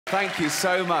Thank you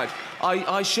so much.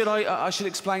 I should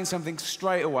explain something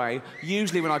straight away.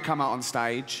 Usually when I come out on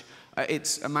stage,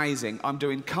 it's amazing. I'm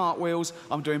doing cartwheels,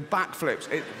 I'm doing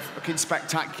backflips. It's fucking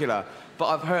spectacular. But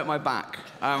I've hurt my back.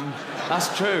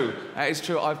 That's true. It's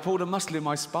true. I've pulled a muscle in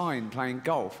my spine playing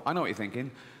golf. I know what you're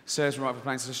thinking. Serves me right for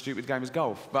playing such a stupid game as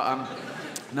golf. But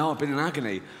no, I've been in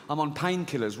agony. I'm on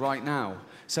painkillers right now.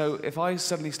 So if I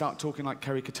suddenly start talking like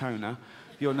Kerry Katona,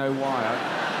 you'll know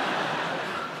why.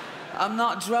 I'm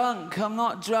not drunk. I'm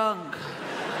not drunk.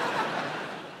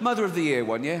 Mother of the Year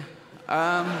one year.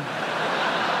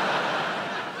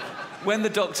 When the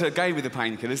doctor gave me the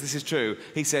painkillers, this is true,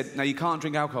 he said, no, you can't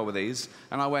drink alcohol with these.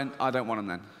 And I went, I don't want them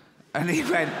then. And he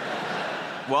went,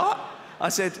 what? I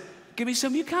said, give me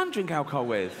some you can drink alcohol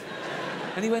with.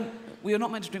 And he went, well, you're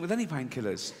not meant to drink with any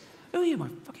painkillers. Who are you, my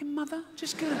fucking mother?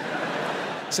 Just go.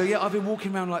 So yeah, I've been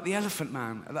walking around like the Elephant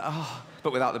Man.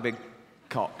 But without the big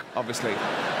cock, obviously.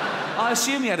 I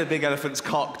assume he had a big elephant's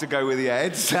cock to go with the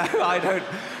head, so I don't...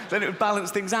 Then it would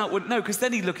balance things out, wouldn't... No, because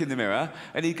then he'd look in the mirror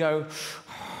and he'd go...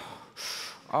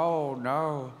 Oh,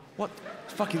 no. What?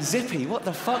 Fucking Zippy, what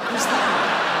the fuck was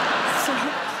that?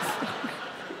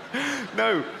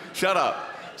 No, shut up.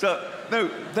 So, no,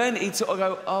 then he'd sort of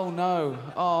go, oh, no.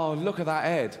 Oh, look at that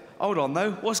head. Hold on,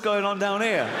 though. What's going on down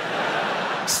here?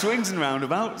 Swings and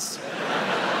roundabouts.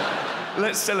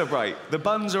 Let's celebrate. The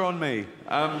buns are on me.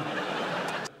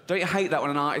 Don't you hate that when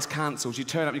an artist cancels? You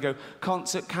turn up and you go,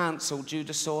 concert cancelled due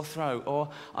to sore throat, or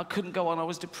I couldn't go on, I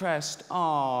was depressed.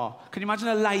 Oh, can you imagine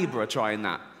a labourer trying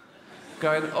that?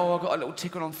 Going, oh, I got a little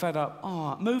tickle, I'm fed up.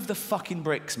 Oh, move the fucking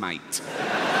bricks, mate.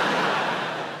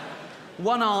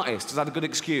 One artist has had a good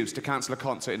excuse to cancel a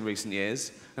concert in recent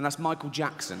years, and that's Michael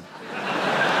Jackson.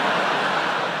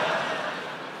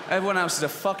 Everyone else is a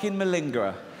fucking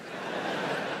malingerer.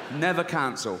 Never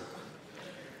cancel.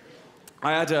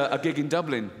 I had a gig in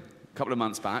Dublin a couple of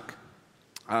months back.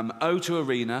 O2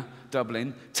 Arena,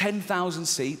 Dublin, 10,000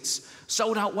 seats,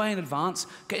 sold out way in advance,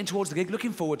 getting towards the gig,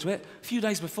 looking forward to it. A few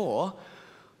days before,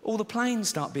 all the planes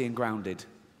start being grounded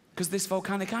because this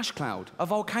volcanic ash cloud. A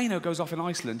volcano goes off in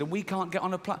Iceland and we can't get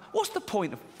on a plane. What's the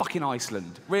point of fucking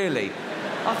Iceland, really?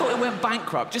 I thought it went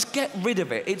bankrupt. Just get rid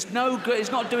of it. It's no good.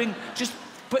 It's not doing... Just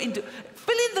put into...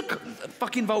 Fill in the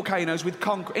fucking volcanoes with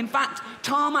concrete. In fact,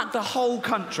 tarmac the whole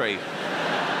country.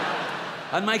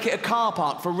 And make it a car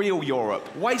park for real Europe.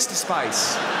 Waste of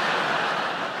space.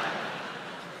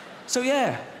 So,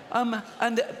 yeah.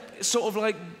 And sort of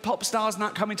like pop stars and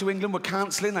that coming to England were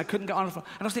cancelling. They couldn't get on. And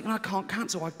I was thinking, I can't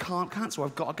cancel. I've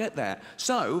got to get there.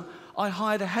 So, I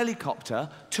hired a helicopter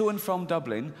to and from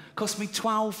Dublin. Cost me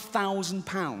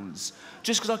 £12,000.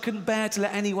 Just because I couldn't bear to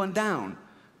let anyone down.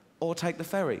 Or take the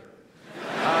ferry.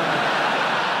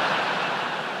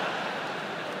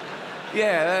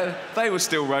 Yeah, they were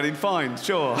still running fine,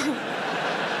 sure.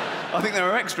 I think there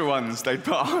were extra ones they'd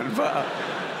put on, but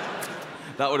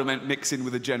that would have meant mixing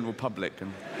with the general public.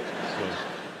 And so,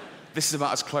 this is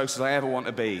about as close as I ever want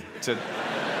to be to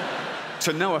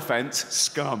no offence,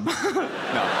 scum.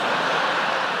 No.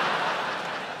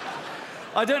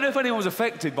 I don't know if anyone was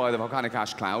affected by the volcanic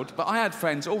ash cloud, but I had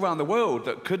friends all around the world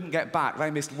that couldn't get back. They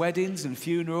missed weddings and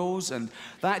funerals, and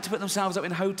they had to put themselves up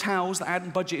in hotels that they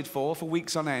hadn't budgeted for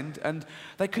weeks on end, and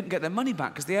they couldn't get their money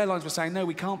back because the airlines were saying, no,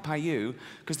 we can't pay you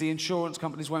because the insurance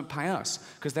companies won't pay us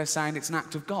because they're saying it's an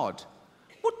act of God.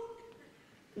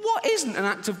 What isn't an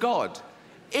act of God?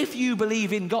 If you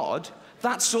believe in God,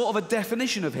 that's sort of a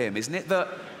definition of him, isn't it? That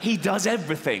he does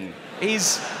everything.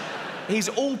 He's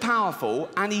all-powerful,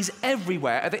 and he's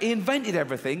everywhere. He invented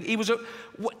everything.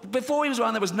 Before he was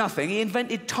around, there was nothing. He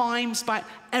invented time, space,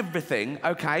 everything,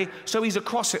 OK? So he's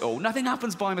across it all. Nothing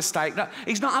happens by mistake. No,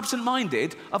 he's not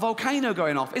absent-minded. A volcano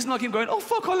going off isn't like him going, oh,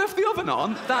 fuck, I left the oven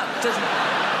on. That doesn't...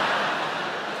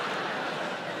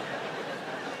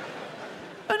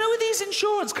 And who are these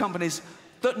insurance companies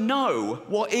that know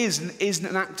what is and isn't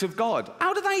an act of God?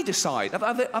 How do they decide?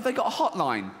 Have they got a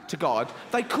hotline to God?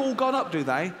 They call God up, do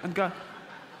they? And go,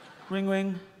 ring,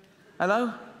 ring.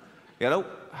 Hello? Hello?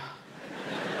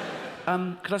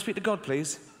 Could I speak to God,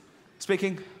 please?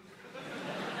 Speaking.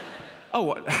 Oh,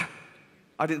 what?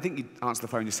 I didn't think you'd answer the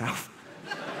phone yourself.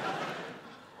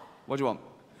 What do you want?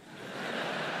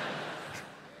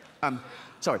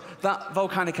 Sorry, that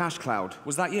volcanic ash cloud,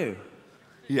 was that you?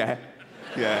 Yeah.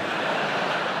 Yeah.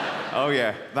 Oh,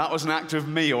 yeah, that was an act of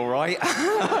me, all right?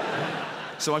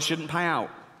 So I shouldn't pay out.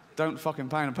 Don't fucking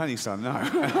pay in a penny, son, no.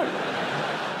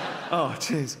 Oh,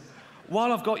 jeez.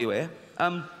 While I've got you here,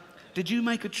 did you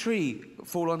make a tree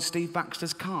fall on Steve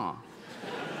Baxter's car?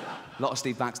 A lot of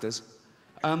Steve Baxters.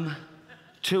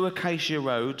 2 Acacia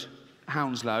Road,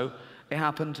 Hounslow. It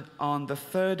happened on the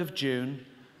 3rd of June,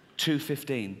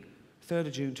 2:15. 3rd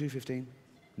of June, 2:15.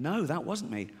 No, that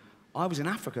wasn't me. I was in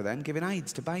Africa then, giving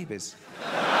AIDS to babies.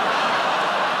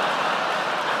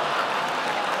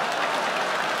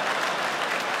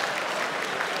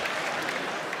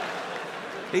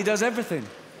 He does everything.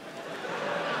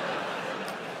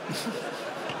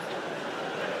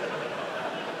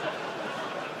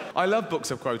 I love books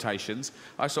of quotations.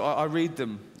 I read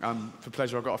them for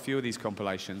pleasure. I've got a few of these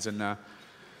compilations, and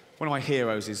one of my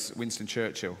heroes is Winston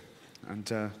Churchill.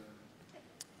 And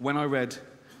when I read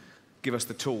 "Give us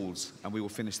the tools and we will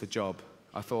finish the job,"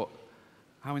 I thought,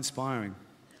 how inspiring.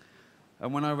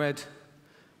 And when I read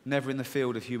 "Never in the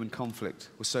field of human conflict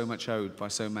was so much owed by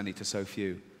so many to so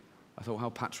few," I thought, how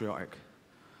patriotic.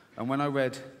 And when I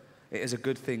read "It is a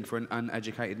good thing for an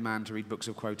uneducated man to read books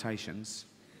of quotations,"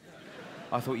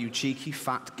 I thought, you cheeky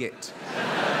fat git.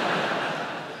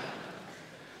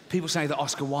 People say that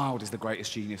Oscar Wilde is the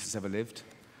greatest genius that's ever lived.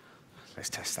 Let's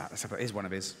test that. Here's one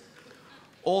of his.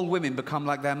 All women become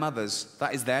like their mothers.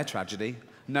 That is their tragedy.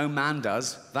 No man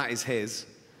does. That is his.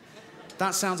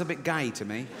 That sounds a bit gay to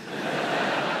me.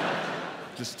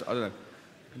 Just, I don't know.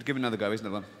 Give it another go, isn't it,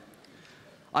 one?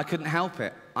 I couldn't help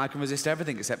it. I can resist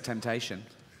everything except temptation.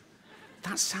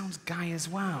 That sounds gay as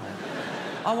well.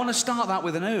 I want to start that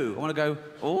with an ooh. I want to go,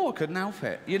 oh, I couldn't help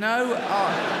it. You know?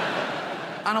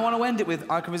 And I want to end it with,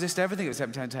 I can resist everything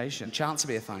except temptation. Chance to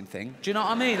be a fine thing. Do you know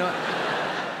what I mean?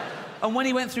 And when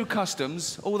he went through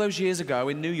customs all those years ago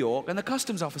in New York, and the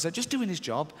customs officer, just doing his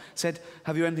job, said,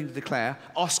 have you anything to declare?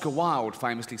 Oscar Wilde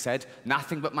famously said,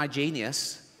 nothing but my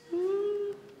genius.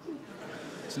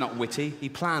 It's not witty. He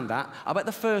planned that. I bet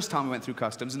the first time he went through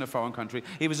customs in a foreign country,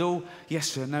 he was all, yes,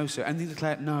 sir, no, sir. Anything to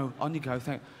declare? No. On you go.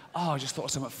 Thank. Oh, I just thought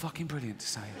of something fucking brilliant to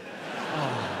say.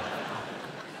 Oh.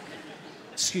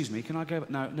 Excuse me, can I go?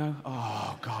 No, no.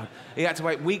 Oh, God. He had to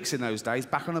wait weeks in those days,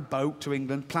 back on a boat to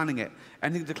England, planning it.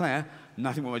 Anything to declare?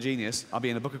 Nothing but my genius. I'll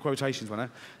be in a book of quotations, won't I?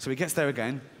 So he gets there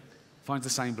again, finds the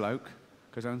same bloke,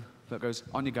 goes on, bloke goes,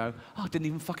 on you go. Oh, didn't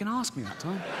even fucking ask me that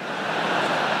time.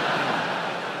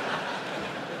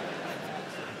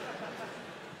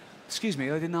 Excuse me,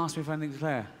 they didn't ask me for anything to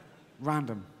declare.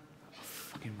 Random. Oh,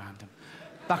 fucking random.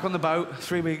 Back on the boat,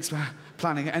 3 weeks,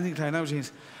 planning it, anything to declare, no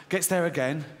genius. Gets there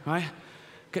again, right?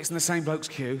 Gets in the same bloke's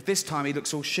queue. This time he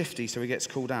looks all shifty, so he gets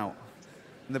called out.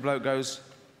 And the bloke goes,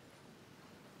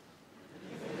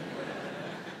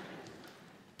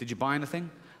 did you buy anything?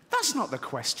 That's not the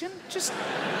question. Just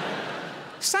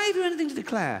say, have you anything to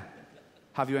declare?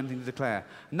 Have you anything to declare?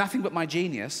 Nothing but my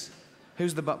genius.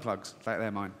 Who's the butt plugs?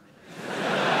 They're mine.